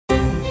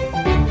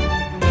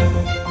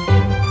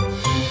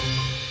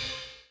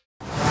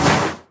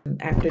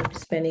After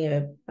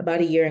spending about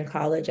a year in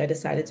college, I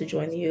decided to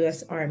join the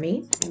U.S.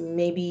 Army.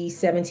 Maybe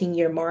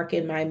 17-year mark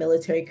in my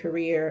military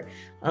career,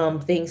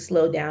 things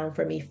slowed down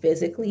for me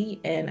physically,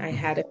 and I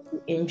had a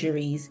few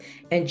injuries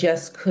and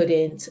just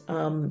couldn't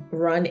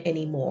run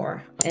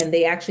anymore. And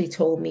they actually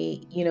told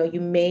me,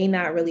 you may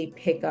not really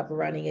pick up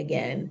running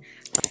again.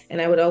 And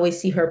I would always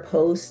see her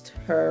post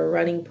her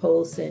running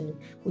posts, and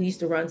we used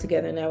to run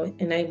together.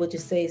 And I would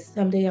just say,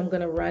 someday I'm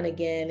gonna run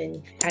again.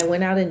 And I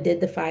went out and did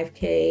the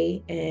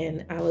 5K,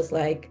 and I was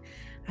like,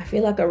 I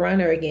feel like a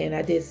runner again.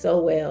 I did so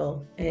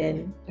well,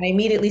 and I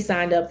immediately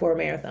signed up for a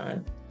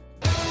marathon.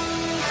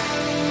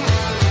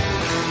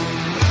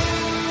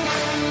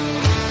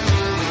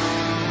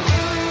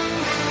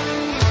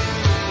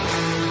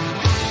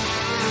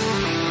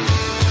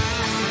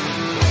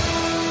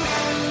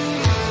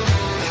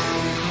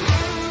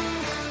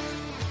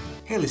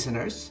 Hey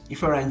listeners,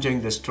 if you're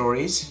enjoying the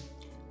stories,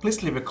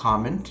 please leave a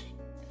comment,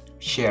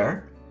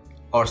 share,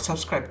 or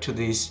subscribe to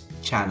this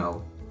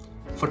channel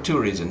for two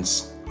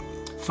reasons.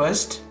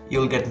 First,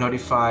 you'll get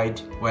notified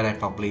when I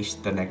publish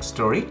the next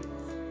story.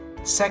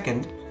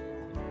 Second,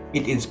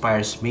 it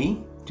inspires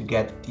me to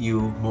get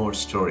you more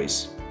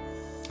stories.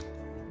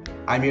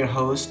 I'm your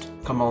host,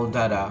 Kamal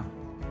Dada.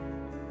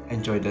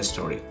 Enjoy the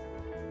story.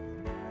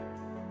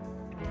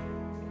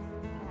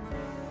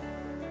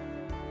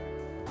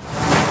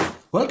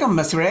 Welcome,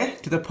 Masiray,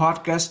 to the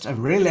podcast.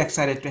 I'm really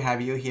excited to have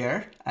you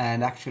here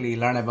and actually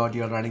learn about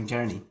your running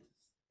journey.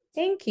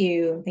 Thank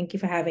you. Thank you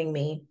for having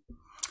me.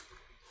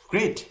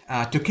 Great.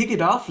 To kick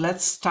it off,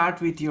 let's start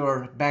with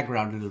your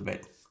background a little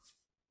bit.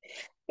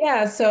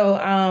 Yeah, so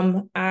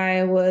I'm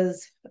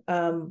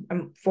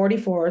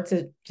 44,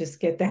 to just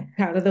get that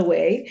out of the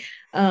way.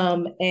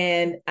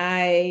 And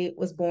I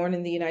was born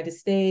in the United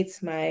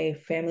States. My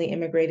family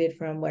immigrated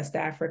from West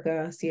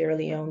Africa, Sierra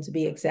Leone to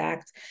be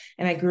exact.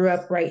 And I grew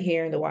up right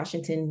here in the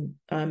Washington,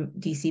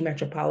 DC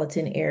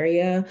metropolitan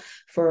area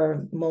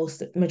for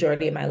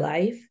majority of my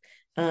life.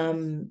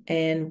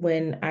 And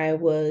when I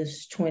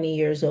was 20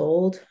 years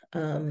old,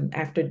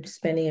 after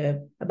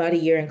spending about a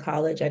year in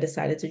college, I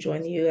decided to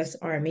join the U.S.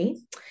 Army.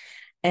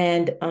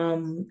 And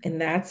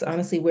that's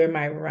honestly where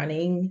my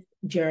running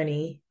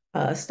journey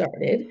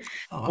started.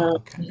 Oh, wow. Um,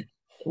 Okay.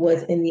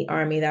 was in the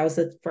Army. That was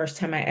the first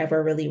time I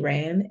ever really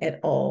ran at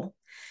all.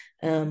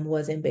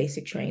 Was in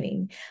basic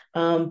training.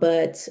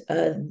 But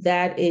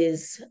that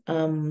is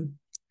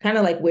kind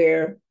of like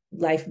where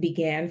life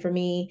began for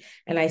me.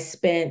 And I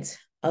spent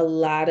a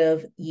lot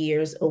of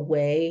years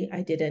away.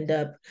 I did end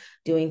up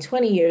doing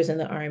 20 years in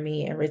the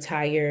Army and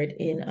retired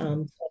in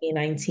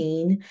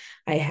 2019.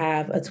 I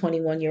have a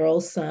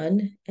 21-year-old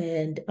son,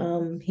 and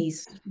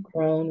he's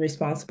grown,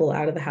 responsible,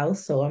 out of the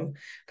house. So I'm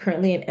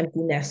currently an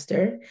empty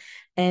nester.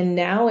 And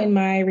now in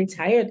my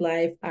retired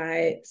life,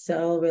 I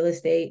sell real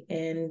estate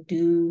and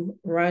do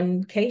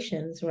run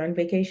vacations.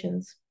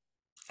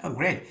 Oh,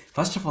 great.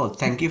 First of all,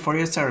 thank you for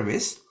your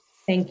service.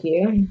 Thank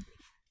you.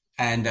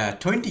 And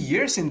 20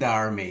 years in the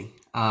Army.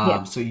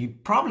 Yeah. So you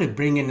probably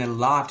bring in a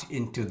lot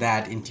into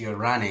your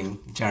running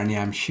journey,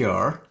 I'm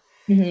sure.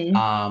 Mhm.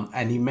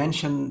 And you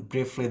mentioned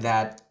briefly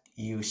that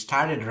you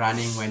started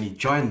running when you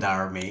joined the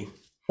Army.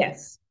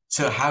 Yes.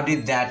 So how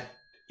did that,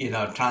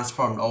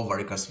 transform over?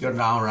 Because you're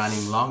now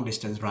running long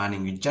distance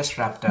running. You just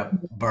wrapped up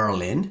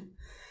Berlin.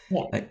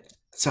 Yeah. Like,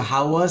 so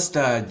how was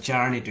the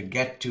journey to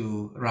get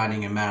to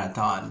running a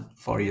marathon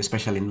for you,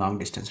 especially in long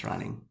distance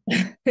running?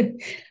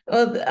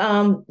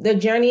 Well, the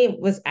journey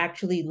was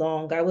actually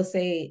long. I would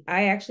say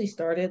I actually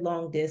started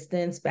long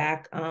distance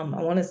back, I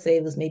want to say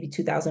it was maybe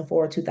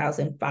 2004,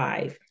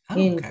 2005 Oh,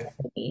 in okay.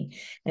 Germany.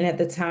 And at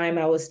the time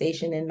I was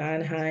stationed in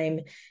Mannheim,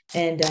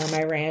 and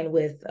I ran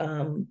with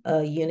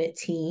a unit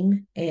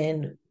team,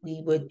 and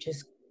we would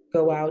just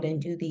go out and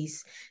do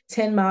these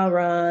 10-mile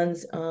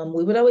runs.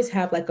 We would always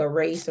have like a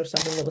race or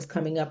something that was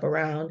coming up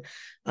around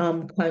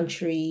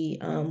country.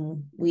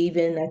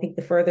 I think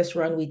the furthest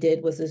run we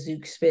did was a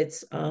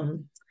Zugspitze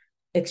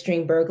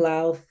Extreme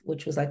Berglauf,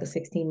 which was like a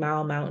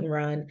 16-mile mountain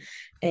run.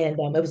 And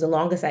it was the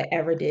longest I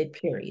ever did,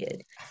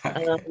 period. Um,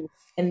 Okay.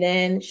 and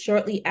then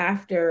shortly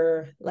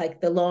after,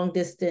 like the long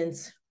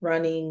distance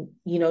running,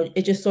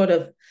 it just sort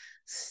of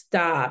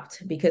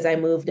stopped because I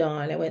moved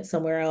on. I went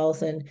somewhere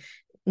else, and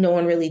no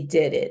one really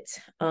did it.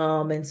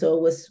 And so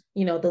it was,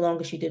 the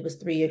longest you did was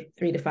 3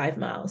 to 5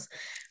 miles.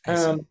 I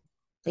see. Um,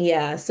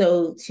 yeah.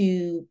 So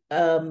to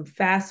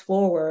fast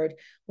forward,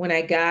 when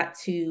I got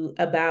to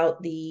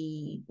about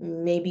the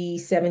maybe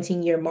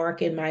 17-year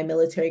mark in my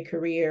military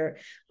career,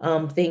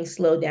 things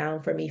slowed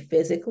down for me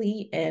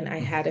physically, and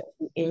I Mhm. had a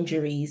few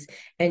injuries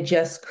and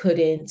just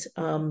couldn't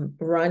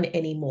run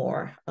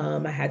anymore.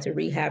 I had to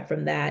rehab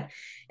from that.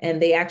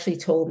 And they actually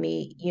told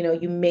me,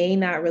 you may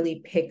not really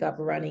pick up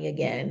running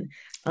again,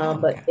 Oh,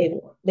 but okay.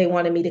 they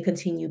wanted me to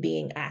continue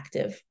being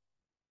active.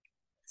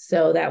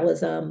 So that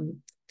was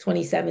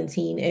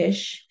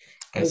 2017-ish.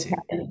 I It see.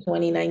 happened in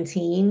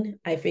 2019.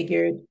 I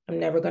figured I'm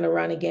never going to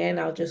run again.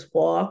 I'll just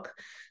walk.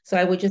 So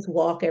I would just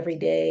walk every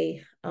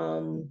day.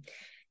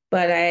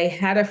 But I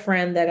had a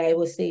friend that I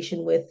was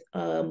stationed with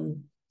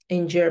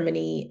in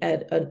Germany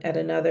at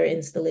another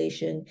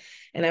installation,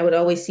 and I would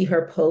always see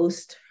her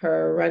post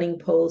her running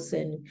posts,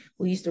 and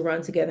we used to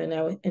run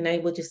together. And I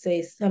would just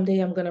say, someday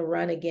I'm gonna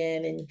run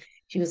again. And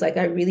she was like,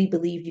 I really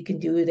believe you can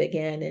do it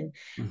again.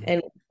 Mm-hmm.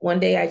 And one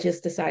day I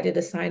just decided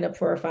to sign up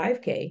for a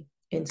 5K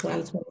in Oh,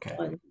 okay.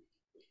 2021.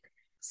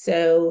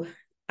 So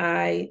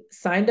I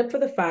signed up for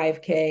the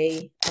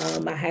 5K.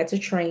 I had to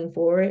train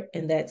for it,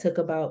 and that took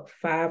about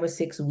 5 or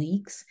 6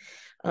 weeks.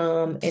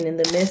 And in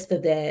the midst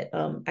of that,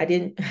 I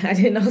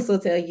didn't also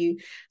tell you,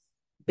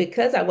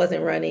 because I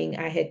wasn't running,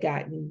 I had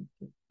gotten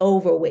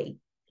overweight,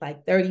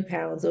 like 30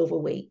 pounds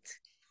overweight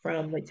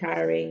from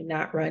retiring,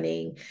 not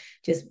running,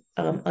 just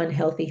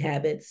unhealthy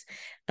habits.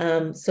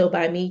 So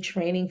by me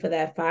training for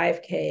that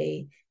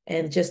 5K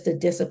and just the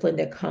discipline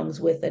that comes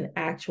with an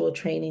actual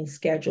training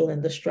schedule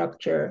and the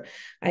structure,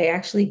 I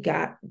actually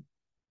got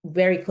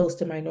very close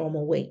to my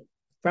normal weight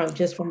from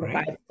the Great.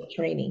 5K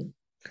training.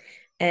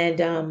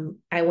 And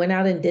I went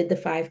out and did the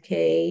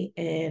 5K,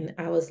 and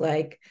I was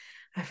like,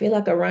 I feel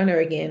like a runner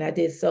again. I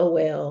did so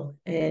well.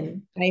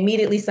 And I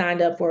immediately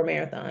signed up for a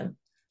marathon.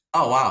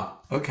 Oh, wow.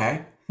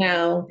 Okay.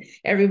 Now,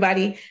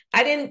 everybody,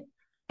 I didn't,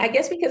 I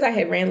guess because I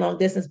had ran long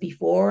distance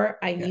before,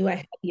 I Yeah. knew I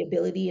had the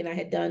ability, and I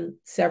had done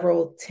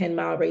several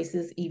 10-mile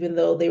races, even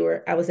though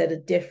I was at a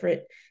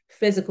different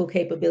physical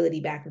capability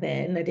back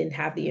then. I didn't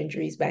have the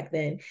injuries back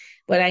then,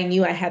 but I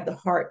knew I had the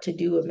heart to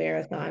do a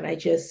marathon. I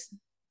just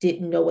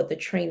didn't know what the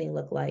training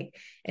looked like.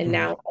 And Mm-hmm.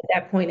 now at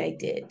that point I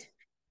did.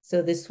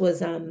 So this was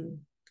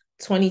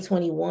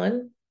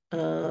 2021,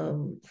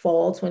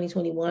 fall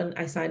 2021.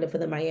 I signed up for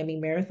the Miami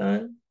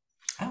Marathon.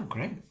 Oh,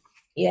 great.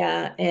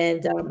 Yeah,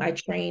 and I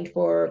trained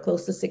for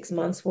close to 6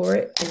 months for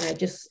it, and I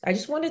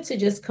just wanted to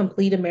just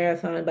complete a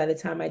marathon by the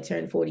time I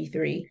turned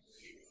 43.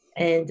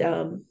 And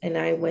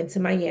I went to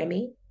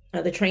Miami.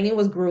 The training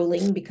was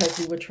grueling because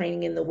we were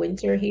training in the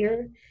winter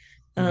here,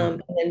 Mm-hmm.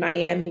 and then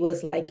Miami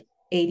was like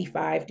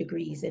 85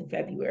 degrees in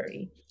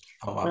February.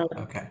 Oh, wow. Um,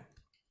 Okay.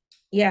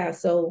 yeah,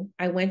 so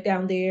I went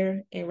down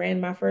there and ran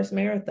my first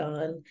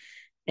marathon,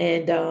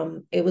 and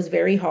it was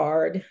very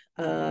hard.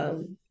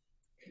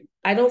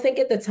 I don't think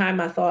at the time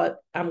I thought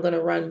I'm going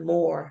to run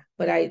more,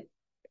 but I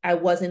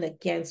wasn't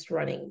against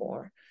running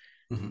more.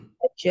 Mm-hmm.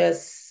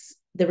 Just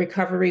the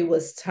recovery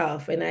was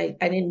tough, and I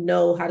didn't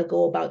know how to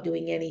go about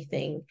doing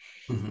anything.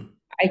 Mm-hmm.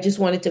 I just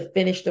wanted to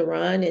finish the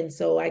run, and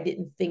so I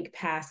didn't think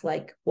past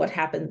like what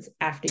happens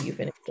after you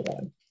finish the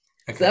run.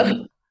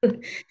 Okay. So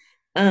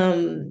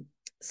um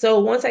so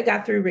once I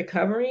got through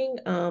recovering,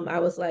 I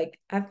was like,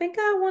 I think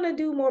I want to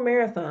do more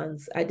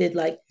marathons. I did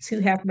like two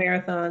half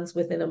marathons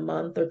within a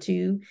month or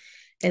two,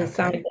 and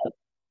Okay.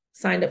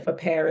 signed up for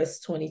Paris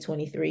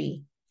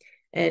 2023.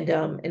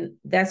 And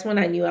that's when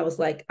I knew I was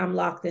like, I'm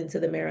locked into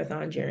the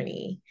marathon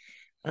journey.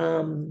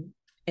 Um,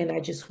 and I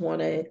just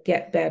want to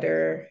get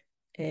better.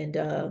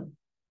 And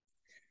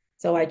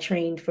so I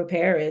trained for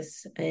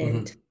Paris,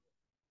 and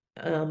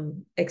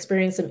Mm-hmm.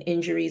 experienced some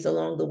injuries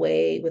along the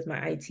way with my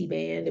IT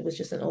band. It was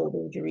just an old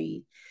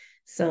injury,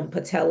 some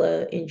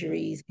patella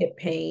injuries, hip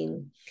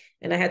pain,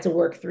 and I had to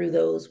work through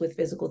those with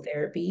physical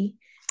therapy.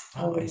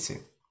 Oh, I Um, see.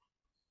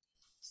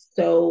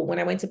 so when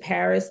I went to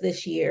Paris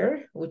this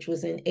year, which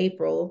was in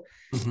April,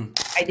 Mm-hmm.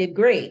 I did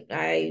great.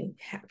 I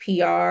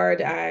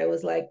PR'd. I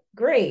was like,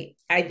 great.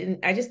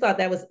 I just thought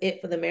that was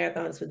it for the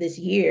marathons for this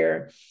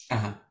year.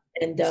 Uh-huh.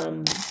 And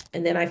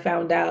then I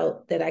found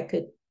out that I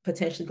could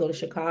potentially go to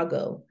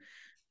Chicago,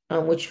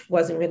 which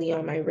wasn't really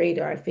on my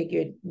radar. I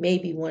figured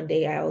maybe one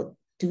day I'll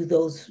do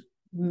those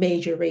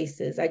major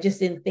races. I just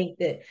didn't think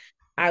that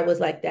I was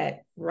like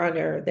that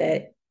runner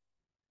that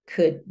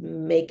could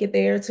make it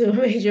there to a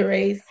major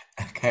race.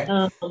 Okay.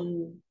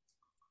 Um,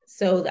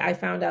 so I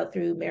found out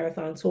through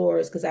Marathon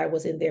Tours, because I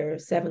was in their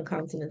Seven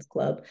Continents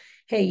Club.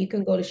 Hey, you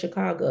can go to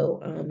Chicago.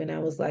 And I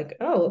was like,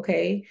 oh,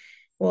 okay.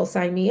 Well,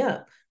 sign me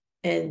up.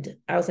 And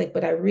I was like,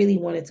 but I really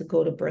wanted to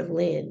go to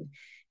Berlin.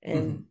 Mm-hmm.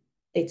 And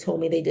they told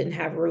me they didn't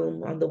have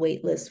room on the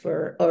wait list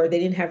or they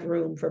didn't have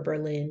room for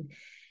Berlin.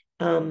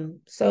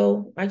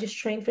 So I just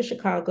trained for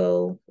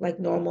Chicago like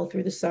normal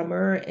through the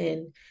summer.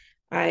 And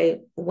I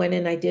went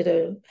and I did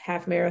a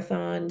half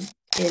marathon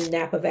in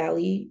Napa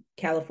Valley,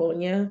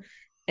 California.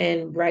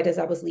 And right as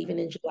I was leaving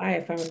in July,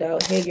 I found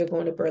out, hey, you're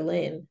going to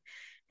Berlin.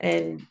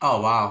 And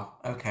Oh, wow.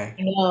 Okay.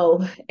 you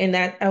know, and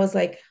that I was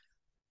like,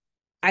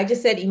 I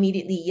just said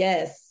immediately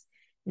yes,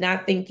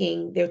 not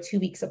thinking they're 2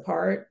 weeks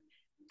apart.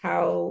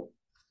 How,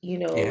 you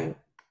Yeah. know,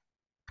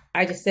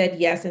 I just said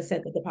yes and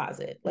sent the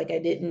deposit. Like I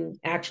didn't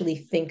actually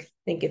think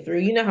it through.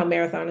 You know how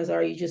marathoners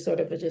are. You just sort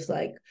of are just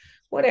like,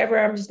 whatever,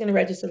 I'm just gonna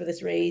register for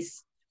this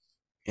race.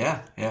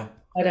 Yeah. Yeah.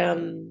 But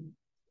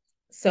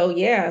so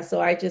yeah, so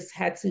I just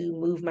had to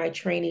move my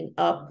training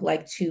up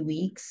like 2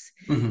 weeks.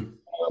 Mm-hmm.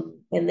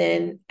 And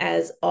then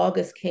as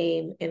August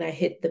came and I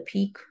hit the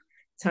peak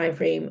time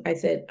frame, I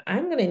said,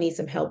 I'm gonna need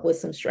some help with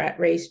some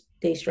race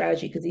day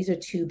strategy, because these are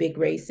two big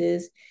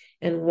races.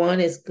 And one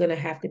is gonna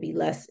have to be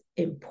less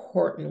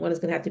important. One is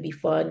gonna have to be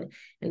fun,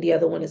 and the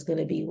other one is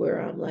gonna be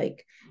where I'm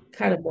like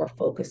kind of more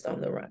focused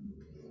on the run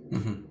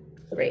Mm-hmm.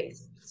 the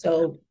race.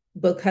 So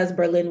because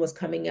Berlin was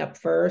coming up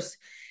first,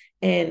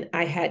 and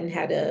I had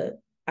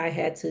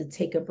to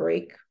take a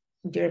break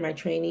during my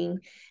training.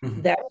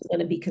 Mhm. That was going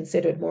to be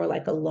considered more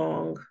like a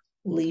long,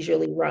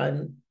 leisurely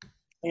run,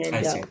 I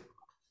and see.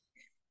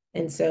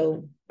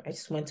 so I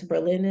just went to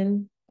Berlin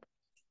and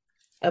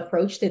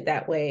approached it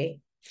that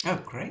way. Oh,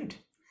 great.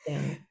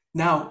 Yeah.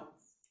 Now,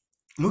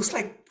 looks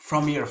like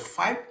from your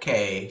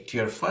 5K to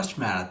your first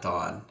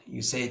marathon,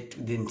 you said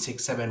within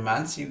 6, 7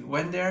 months you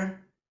went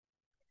there?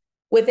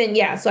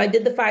 So I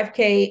did the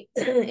 5K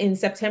in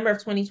September of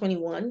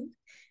 2021,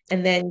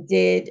 and then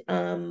did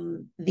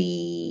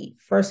the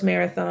first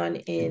marathon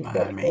In in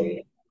Miami?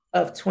 February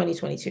of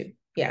 2022.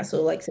 Yeah,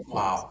 so like 6 months.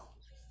 Wow.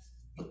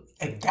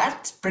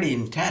 That's pretty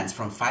intense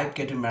from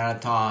 5K to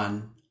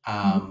marathon.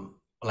 Mhm.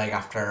 Like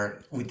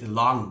after with a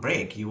long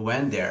break, you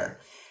went there.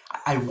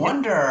 I Yeah.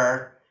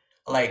 wonder,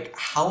 like,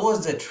 how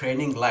was the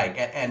training like,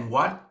 and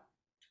what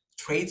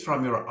traits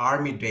from your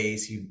army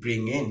days you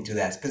bring into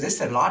that? Because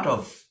it's a lot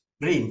of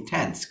really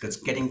intense. Because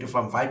getting to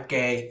from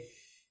 5K,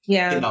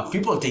 Yeah.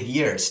 people take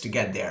years to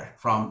get there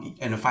from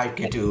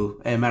 5K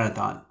to a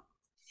marathon.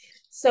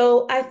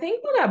 So I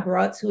think what I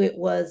brought to it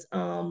was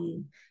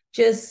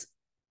just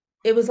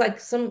it was like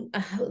some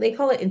they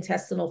call it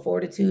intestinal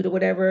fortitude or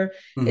whatever.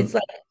 It's Hmm.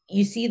 like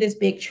you see this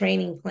big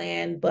training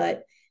plan,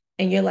 but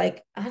and you're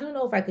like, I don't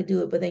know if I could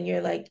do it, but then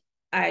you're like,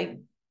 I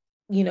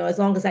as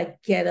long as I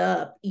get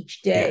up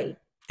each Yeah, day,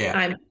 yeah.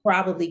 I'm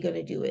probably going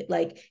to do it.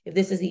 Like if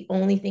this is the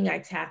only thing I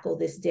tackle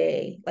this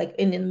day, like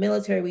in the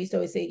military, we used to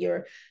always say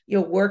your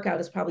workout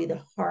is probably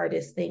the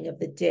hardest thing of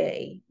the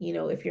day,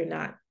 if you're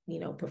not,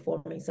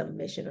 performing some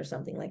mission or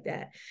something like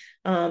that.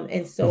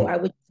 And so I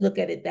Hmm. would look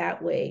at it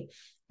that way.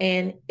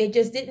 And it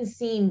just didn't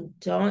seem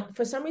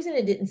for some reason,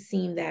 it didn't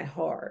seem that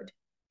hard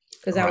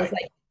because I was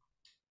Right.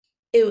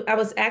 like, I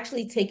was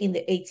actually taking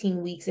the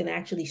 18 weeks and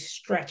actually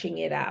stretching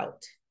it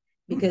out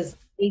Hmm. because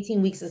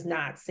 18 weeks is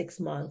not 6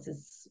 months.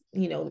 It's,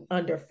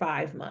 under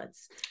 5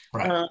 months.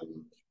 Right.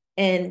 Um,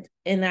 and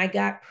I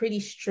got pretty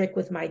strict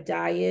with my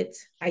diet.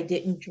 I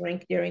didn't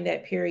drink during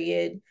that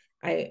period.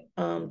 I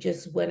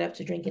just went up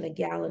to drinking a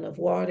gallon of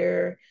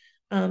water.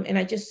 And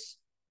I just,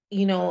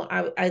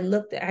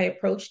 I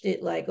approached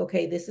it like,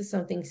 okay, this is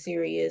something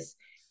serious.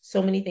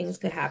 So many things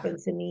could happen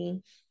to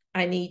me.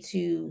 I need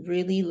to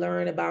really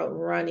learn about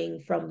running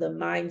from the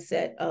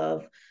mindset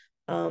of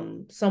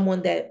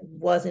someone that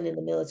wasn't in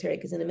the military.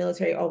 Because in the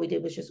military, all we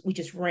did was we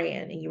just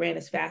ran, and you ran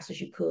as fast as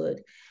you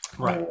could.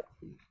 Right.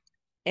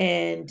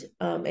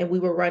 Um, and we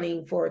were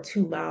running for a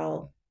 2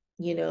 mile,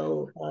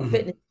 Hmm.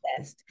 fitness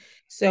test.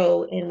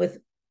 So, and with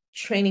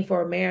training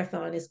for a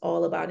marathon is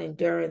all about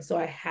endurance. So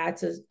I had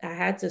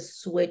to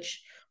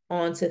switch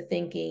on to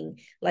thinking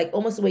like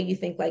almost the way you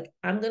think, like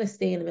I'm going to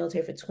stay in the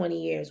military for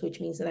 20 years, which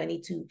means that I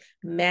need to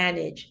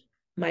manage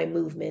my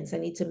movements. I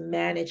need to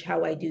manage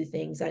how I do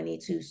things. I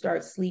need to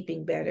start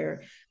sleeping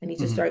better. I need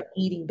to Hmm. start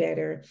eating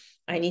better.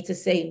 I need to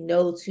say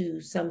no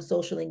to some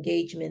social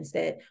engagements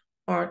that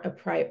aren't a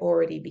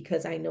priority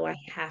because I know I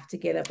have to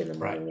get up in the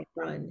Right. morning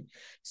and run.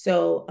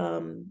 So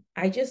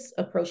I just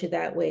approach it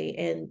that way.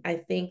 And I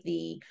think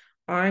the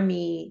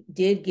Army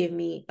did give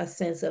me a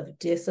sense of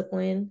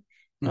discipline.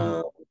 Hmm.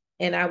 Um,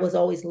 and I was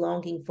always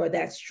longing for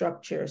that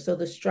structure. So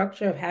the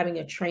structure of having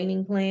a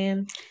training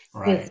plan just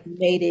Right.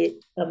 made it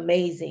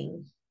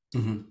amazing.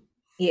 Hmm.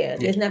 Yeah, Yeah.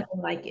 there's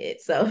nothing like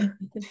it. So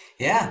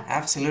Yeah,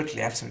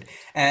 absolutely, absolutely.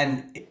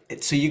 And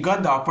so you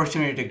got the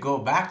opportunity to go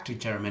back to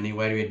Germany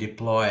where you were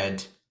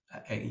deployed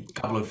a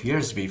couple of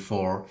years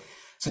before.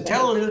 So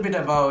tell a right. little bit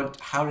about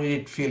how did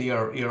it feel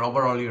your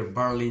overall your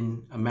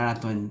Berlin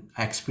marathon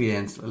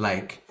experience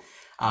like?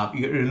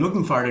 You're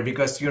looking for it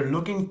because you're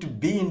looking to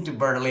be into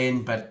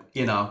Berlin, but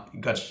you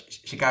got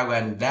Chicago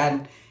and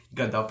then you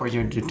got the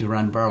opportunity to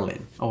run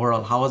Berlin.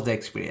 Overall, how was the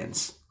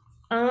experience?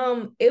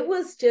 It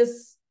was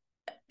just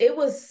it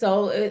was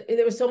so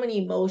there were so many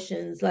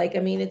emotions. Like, I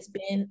mean, it's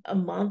been a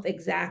month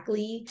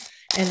exactly,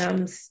 and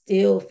I'm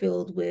still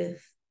filled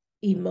with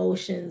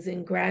emotions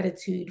and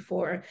gratitude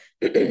for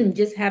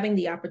just having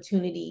the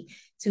opportunity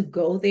to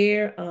go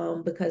there.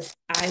 Because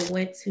I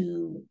went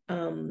to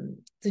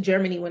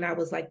Germany when I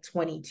was like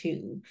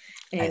 22,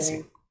 I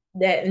see.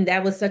 and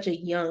that was such a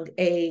young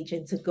age,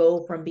 and to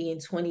go from being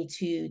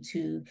 22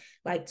 to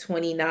like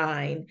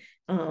 29,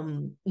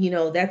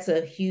 that's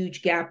a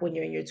huge gap when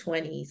you're in your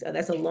 20s.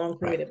 That's a long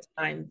Right. period of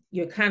time.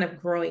 You're kind of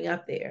growing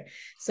up there.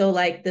 So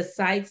like the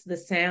sights, the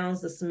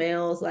sounds, the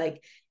smells,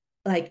 like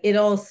it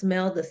all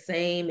smelled the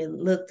same. It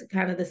looked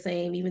kind of the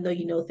same, even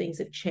though things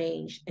have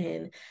changed.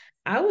 And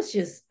I was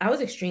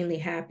extremely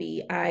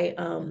happy. I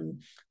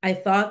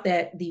thought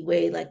that the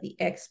way like the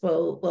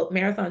expo, well,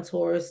 Marathon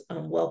Tours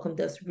welcomed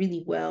us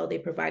really well. They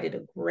provided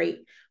a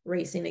great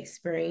racing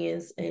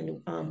experience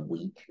and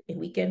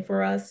weekend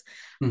for us.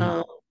 Hmm.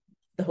 Um,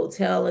 the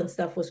hotel and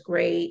stuff was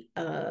great.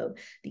 The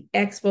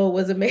expo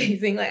was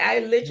amazing. Like I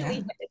literally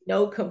Yeah. had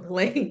no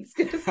complaints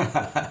and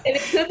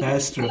it could be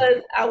That's true.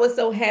 because I was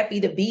so happy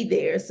to be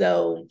there.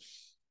 So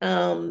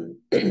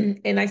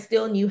and I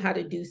still knew how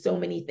to do so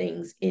many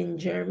things in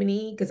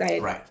Germany because I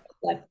had Right.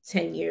 left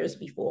 10 years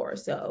before.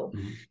 So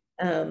Mhm.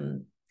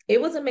 um, it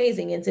was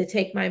amazing. And to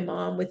take my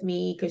mom with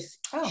me, because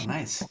Oh,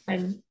 nice.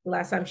 and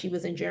last time she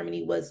was in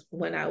Germany was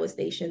when I was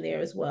stationed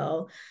there as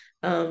well.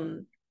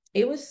 Um,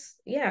 it was,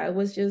 yeah, it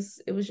was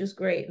just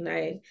great.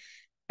 And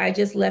I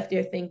just left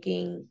there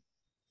thinking,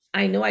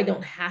 I know I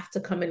don't have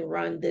to come and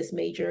run this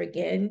major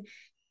again,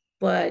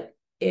 but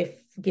if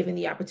given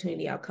the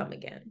opportunity, I'll come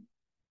again.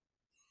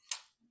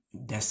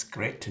 That's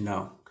great to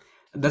know.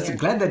 That's Yeah.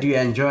 glad that you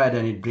enjoyed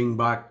and it bring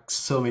back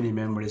so many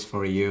memories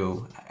for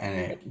you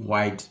and a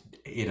wide,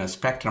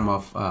 spectrum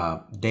of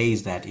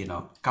days that,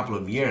 couple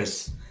of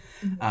years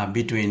Mhm.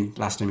 between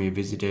last time you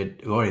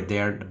visited or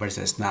there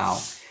versus now.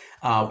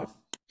 Uh,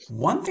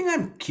 One thing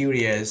I'm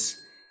curious,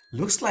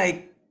 looks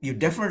like you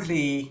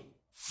definitely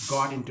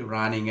got into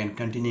running and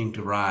continuing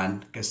to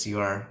run because you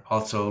are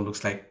also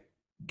looks like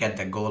get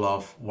the goal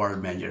of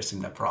world majors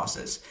in the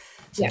process.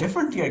 So Yes.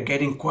 definitely you're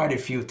getting quite a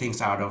few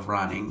things out of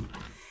running.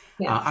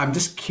 Yes. I'm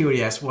just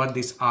curious what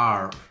these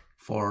are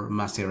for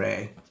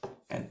Masiray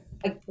and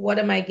Like, what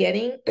am I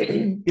getting?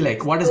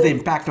 like what is the So,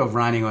 impact of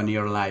running on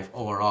your life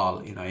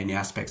overall, any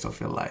aspects of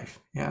your life.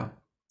 Yeah.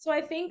 so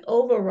I think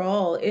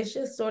overall, it's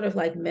just sort of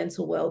like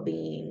mental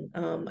well-being.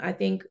 I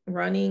think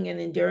running and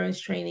endurance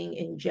training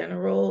in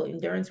general,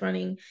 endurance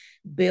running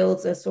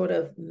builds a sort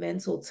of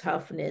mental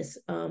toughness,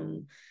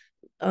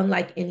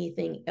 unlike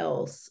anything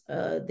else,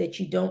 that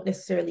you don't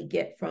necessarily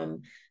get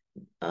from,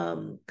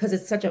 because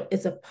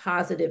it's a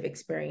positive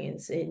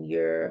experience and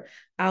you're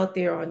out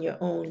there on your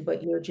own,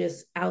 but you're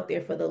just out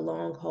there for the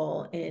long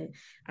haul. And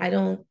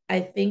I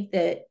think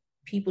that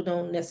people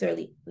don't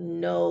necessarily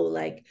know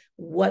like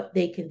what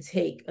they can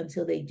take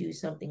until they do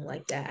something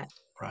like that.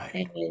 Right.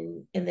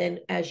 And then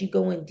as you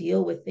go and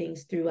deal with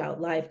things throughout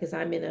life, because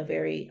I'm in a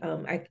very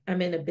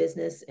I'm in a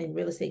business and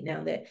real estate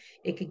now that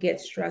it could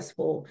get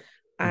stressful.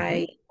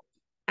 Mm-hmm.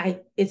 I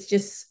it's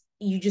just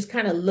you just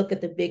kind of look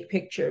at the big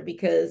picture,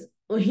 because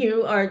when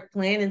you are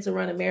planning to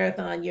run a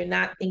marathon, you're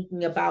not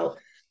thinking about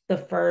the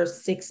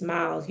first 6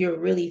 miles. You're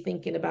really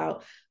thinking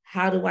about,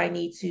 how do I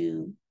need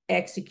to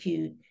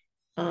execute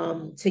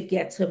to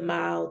get to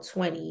mile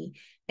 20,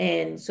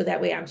 and so that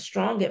way I'm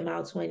strong at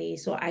mile 20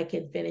 so I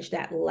can finish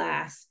that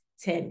last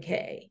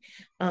 10K.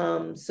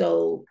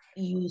 So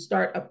you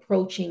start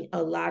approaching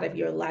a lot of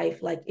your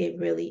life like it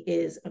really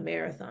is a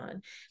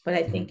marathon. But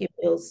I Mm-hmm. think it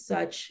builds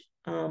such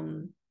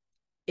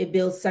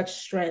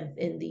strength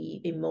in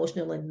the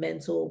emotional and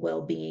mental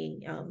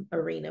well-being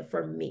arena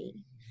for me.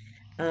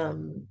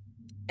 Um,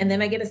 and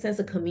then I get a sense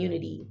of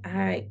community.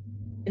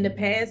 In the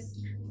past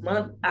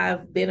month,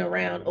 I've been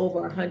around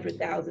over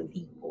 100,000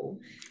 people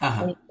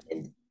Uh-huh.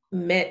 and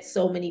met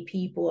so many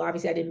people.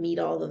 Obviously, I didn't meet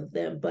all of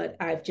them, but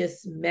I've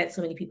just met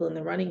so many people in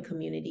the running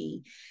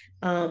community.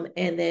 And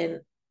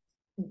then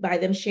by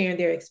them sharing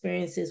their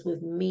experiences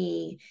with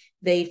me,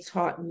 they've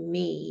taught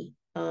me,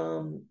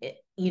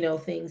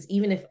 things,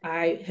 even if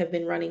I have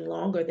been running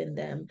longer than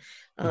them,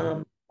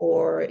 Mm-hmm.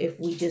 or if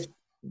we just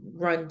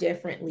run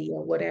differently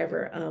or whatever.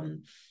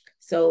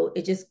 So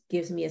it just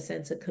gives me a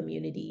sense of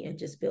community and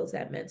just builds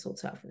that mental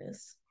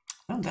toughness.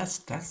 No,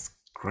 that's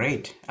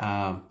great.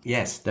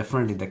 Yes,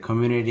 definitely the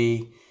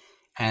community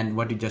and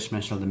what you just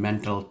mentioned, the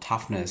mental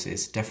toughness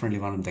is definitely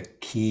one of the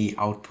key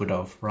output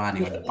of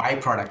running or the Yeah.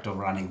 byproduct of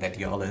running that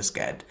you always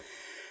get.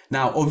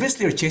 Now,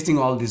 obviously, you're chasing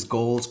all these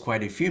goals,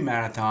 quite a few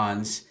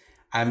marathons.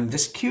 I'm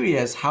just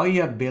curious how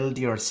you have built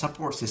your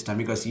support system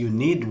because you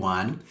need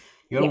one.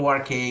 You're Yeah.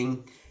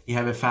 working, you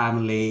have a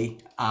family,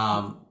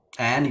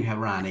 and you have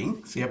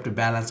running. So you have to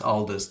balance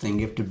all those things.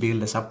 You have to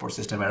build a support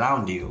system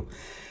around you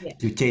Yeah.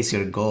 to chase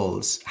your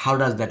goals. How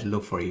does that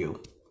look for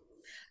you?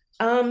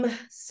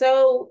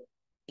 So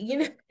you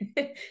know,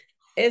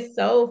 it's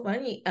so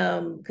funny.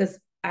 Because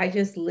I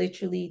just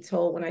literally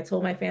told when I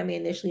told my family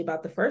initially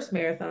about the first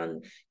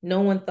marathon, no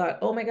one thought,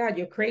 oh my God,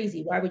 you're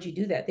crazy. Why would you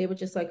do that? They were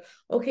just like,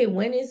 okay,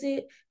 when is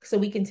it? So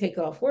we can take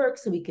off work,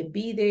 so we can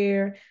be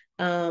there.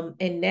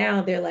 And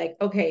now they're like,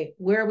 okay,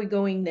 where are we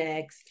going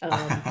next?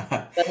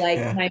 But like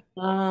Yeah. my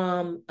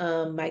mom,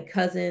 my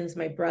cousins,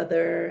 my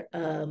brother,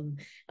 and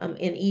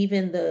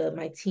even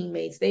my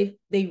teammates, they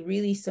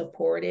really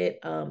support it,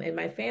 and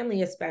my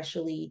family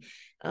especially.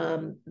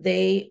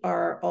 They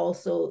are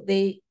also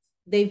they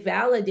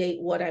validate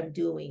what I'm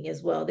doing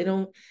as well. They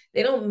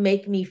don't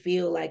make me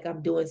feel like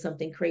I'm doing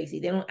something crazy.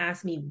 They don't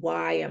ask me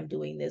why I'm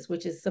doing this,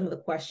 which is some of the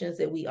questions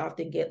that we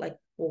often get, like,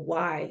 well,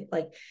 why?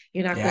 Like,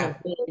 you're not going Yeah.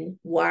 to win.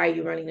 Why are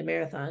you running the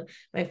marathon?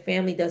 My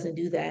family doesn't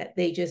do that.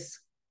 They just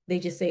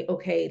say,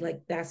 okay,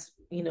 like that's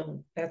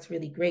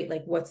really great.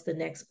 Like, what's the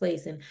next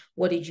place? And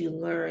what did you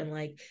learn?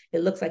 Like, it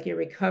looks like you're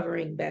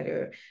recovering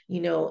better.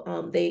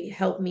 They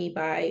help me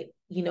by,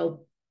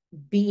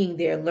 being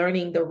there,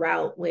 learning the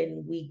route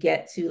when we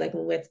get to, like,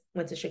 when we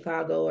went to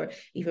Chicago or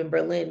even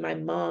Berlin. My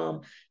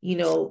mom,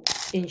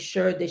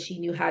 ensured that she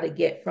knew how to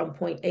get from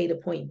point A to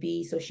point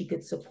B so she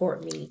could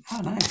support me.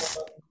 Oh, nice.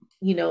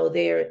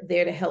 They're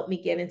there to help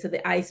me get into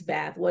the ice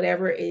bath,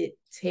 whatever it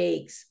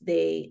takes,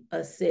 they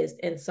assist.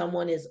 And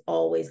someone is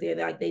always there.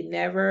 Like, they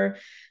never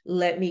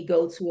let me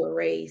go to a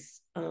race,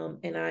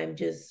 and I'm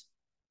just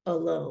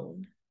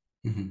alone.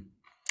 Mhm.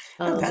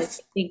 Oh, And that's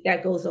I think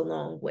that goes a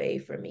long way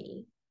for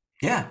me.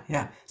 yeah,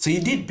 yeah. So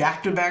you did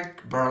back to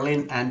back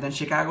Berlin and then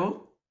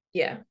Chicago.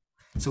 Yeah.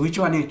 So which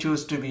one you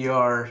choose to be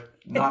your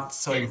not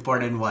so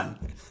important one?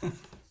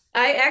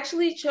 I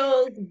actually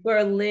chose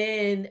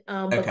Berlin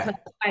because Okay.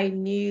 I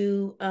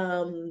knew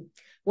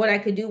what I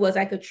could do was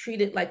I could treat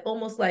it like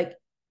almost like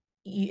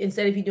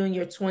instead of you doing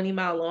your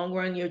 20-mile long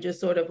run, you're just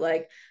sort of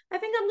like, I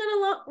think I'm going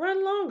to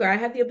run longer. I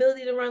have the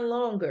ability to run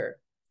longer.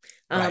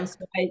 Right.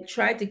 So I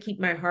tried to keep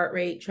my heart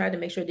rate, tried to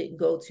make sure it didn't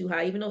go too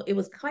high, even though it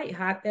was quite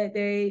hot that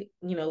day.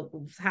 It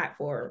was hot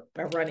for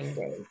a running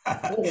day.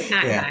 It wasn't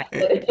hot, Yeah, hot,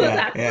 but it was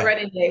yeah, hot for a yeah.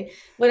 running day.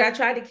 But I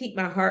tried to keep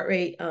my heart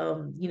rate,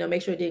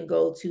 make sure it didn't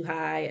go too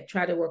high. I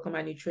tried to work on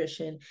my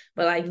nutrition,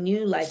 but I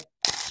knew like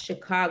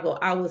Chicago,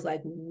 I was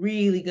like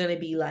really gonna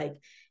be like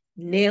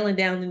nailing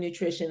down the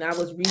nutrition. I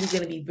was really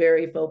going to be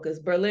very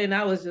focused. Berlin,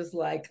 I was just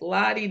like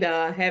la di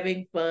da,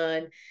 having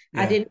fun.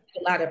 I Yeah. didn't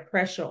put a lot of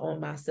pressure on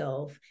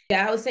myself.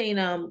 Yeah, I was saying,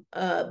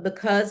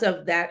 because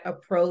of that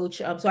approach,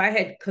 so I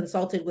had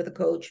consulted with a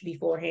coach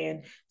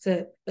beforehand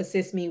to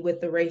assist me with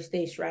the race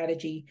day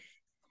strategy.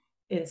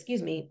 And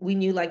excuse me, we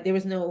knew like there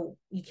was no,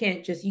 you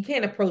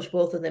can't approach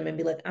both of them and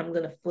be like, I'm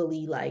gonna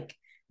fully like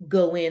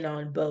go in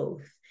on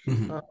both.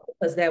 Mhm.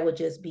 Because that would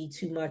just be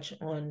too much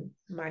on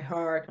my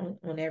heart,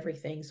 on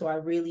everything. So I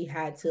really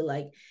had to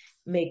like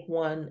make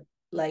one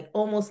like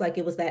almost like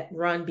it was that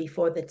run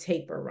before the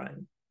taper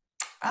run.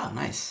 Oh,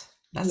 nice.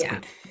 That's Yeah,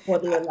 good. before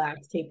the Uh,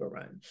 relaxed taper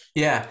run.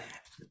 yeah.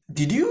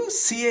 Did you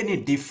see any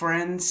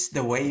difference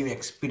the way you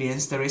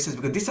experienced the races?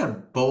 Because these are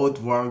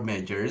both world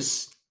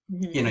majors.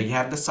 Mm-hmm. You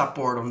have the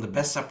support on the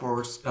best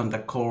supports on the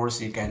course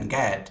you can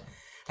get.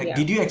 Like, Yeah.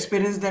 did you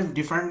experience them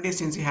differently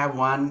since you have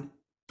one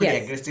pretty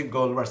Yes. aggressive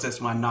goal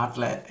versus one not?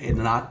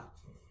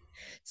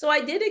 So I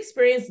did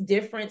experience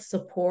different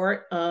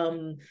support.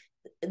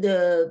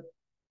 The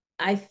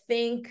I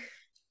think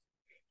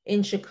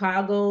in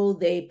Chicago,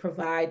 they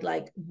provide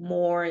like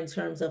more in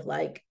terms of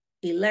like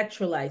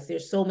electrolytes.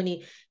 There's so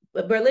many,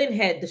 but Berlin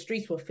had the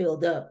streets were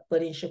filled up,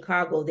 but in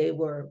Chicago, they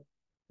were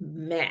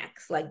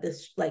max like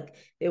this, like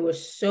there were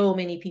so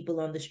many people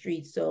on the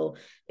streets, so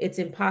it's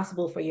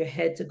impossible for your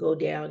head to go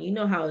down. You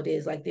know how it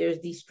is, like there's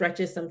these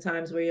stretches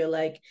sometimes where you're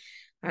like,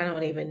 I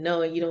don't even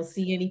know, and you don't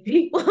see any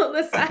people on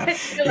the side.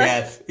 You're like,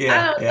 Yes, I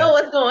yeah, don't know yeah.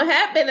 what's going to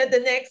happen at the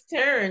next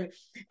turn.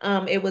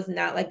 It was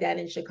not like that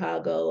in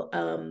Chicago.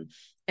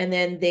 And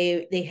then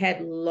they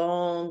had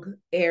long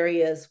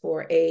areas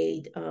for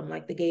aid,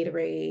 like the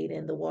Gatorade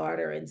and the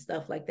water and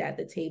stuff like that.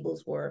 The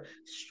tables were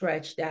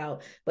stretched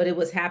out, but it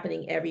was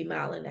happening every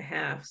mile and a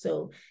half.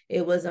 So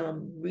it was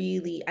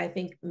really, I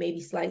think maybe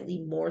slightly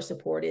more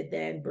supported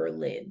than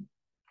Berlin.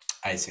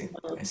 I see.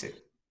 I Um, see.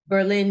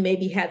 Berlin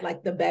maybe had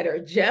like the better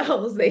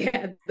gels. They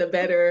had the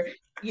better,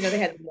 they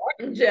had the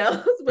Martin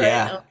gels,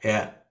 Yeah,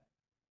 yeah.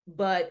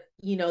 but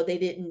they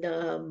didn't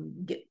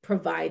get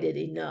provided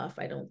enough,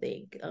 I don't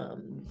think.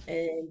 And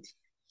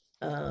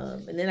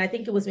then I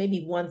think it was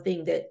maybe one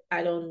thing that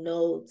I don't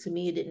know, to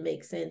me it didn't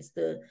make sense,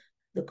 the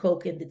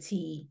Coke and the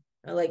tea.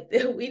 I like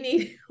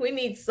we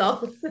need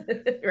salt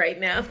right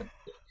now.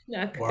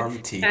 Not, Warm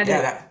tea. not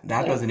Yeah, to,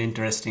 that yeah, was an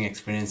interesting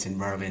experience in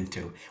Berlin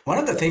too. One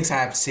of the yeah, things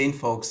I've seen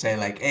folks say,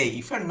 like, hey,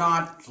 if you're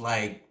not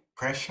like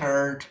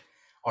pressured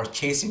or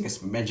chasing a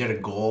major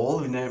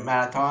goal in a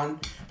marathon,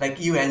 like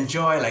you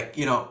enjoy, like,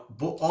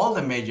 all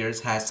the majors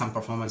has some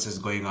performances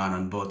going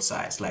on both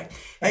sides. Like, hey,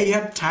 right, you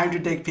have time to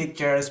take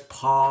pictures,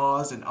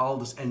 pause, and all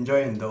this,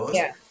 enjoying those.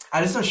 yeah,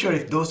 I'm just not sure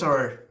if those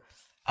are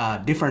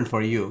different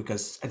for you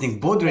because I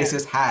think both yeah,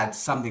 races had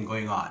something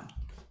going on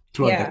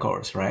throughout the yeah.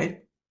 course, right?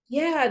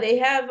 Yeah, they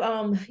have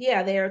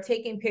yeah, they are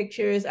taking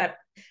pictures. I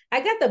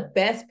got the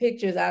best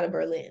pictures out of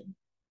Berlin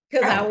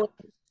because Oh.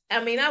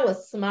 I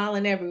was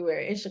smiling everywhere.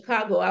 In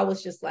Chicago, I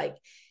was just like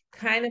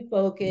kind of Mhm.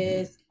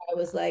 focused. I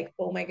was like,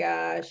 oh my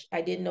gosh,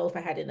 I didn't know if I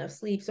had enough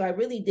sleep. So I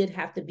really did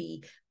have to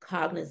be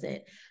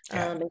cognizant.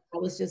 Yeah. And I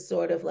was just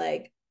sort of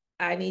like,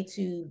 I need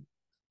to,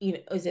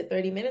 is it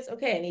 30 minutes?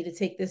 Okay, I need to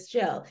take this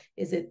gel.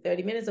 Is it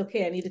 30 minutes?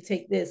 Okay, I need to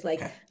take this.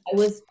 Like Okay.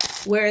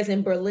 whereas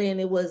in Berlin,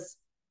 it was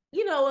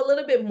a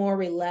little bit more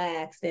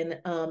relaxed, and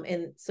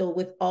so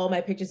with all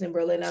my pictures in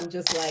Berlin, I'm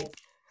just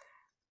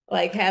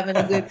like having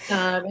a good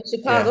time. In Yeah,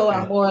 Chicago,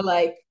 I'm yeah. more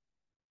like,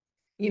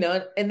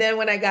 and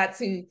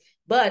then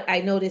but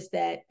I noticed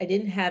that I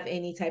didn't have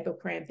any type of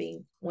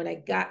cramping when I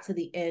got to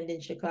the end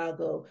in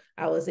Chicago.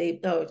 I was able,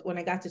 oh, when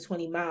I got to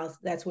 20 miles,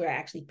 that's where I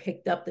actually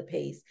picked up the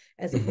pace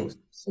as Hmm. opposed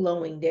to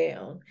slowing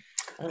down.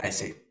 I Um,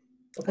 see.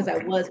 because Oh, I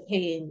great. was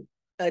paying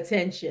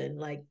attention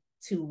like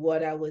to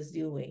what I was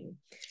doing.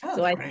 Oh,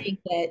 So I great. think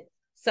that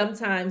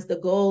sometimes the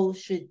goal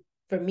should,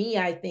 for me,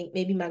 I think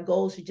maybe my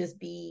goal should just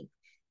be,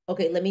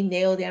 okay, let me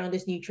nail down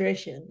this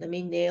nutrition. Let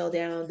me nail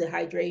down the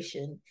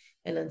hydration.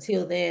 And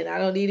until then, I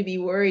don't need to be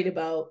worried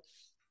about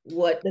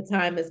what the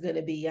time is going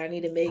to be. I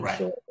need to make Right.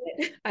 sure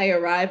that I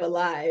arrive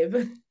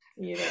alive,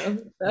 you know?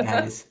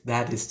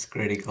 That is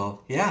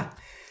critical. Yeah.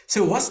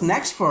 So what's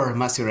next for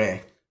Masire?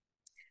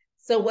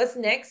 So what's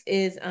next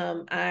is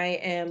I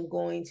am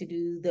going to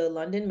do the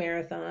London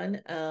Marathon.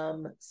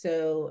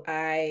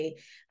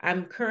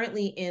 I'm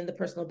currently in the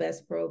personal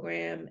best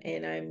program,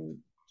 and I'm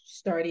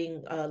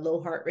starting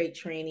low heart rate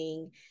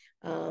training.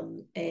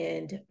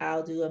 And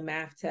I'll do a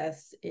math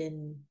test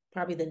in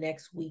probably the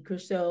next week or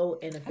so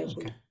and Oh,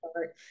 officially okay.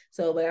 start.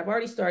 So, but I've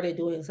already started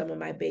doing some of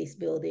my base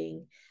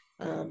building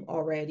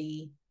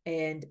already,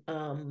 and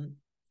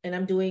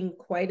I'm doing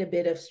quite a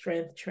bit of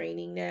strength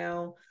training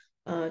now,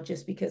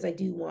 just because I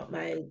do want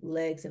my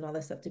legs and all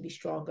that stuff to be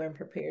stronger and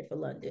prepared for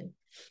London.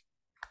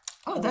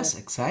 Oh, Uh, that's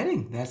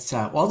exciting. That's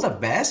all the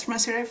best,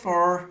 Masiray,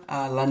 for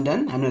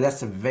London. I know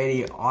that's a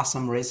very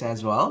awesome race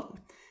as well.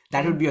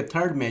 That would mm, be your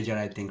third major,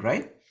 I think,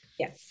 right?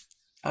 yes,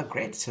 Oh,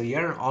 great. So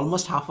you're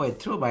almost halfway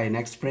through by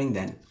next spring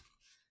then.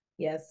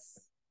 yes,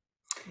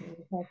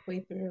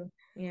 halfway through.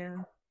 Yeah.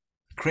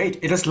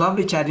 Great. It was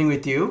lovely chatting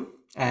with you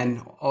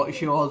and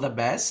wish you all the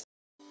best.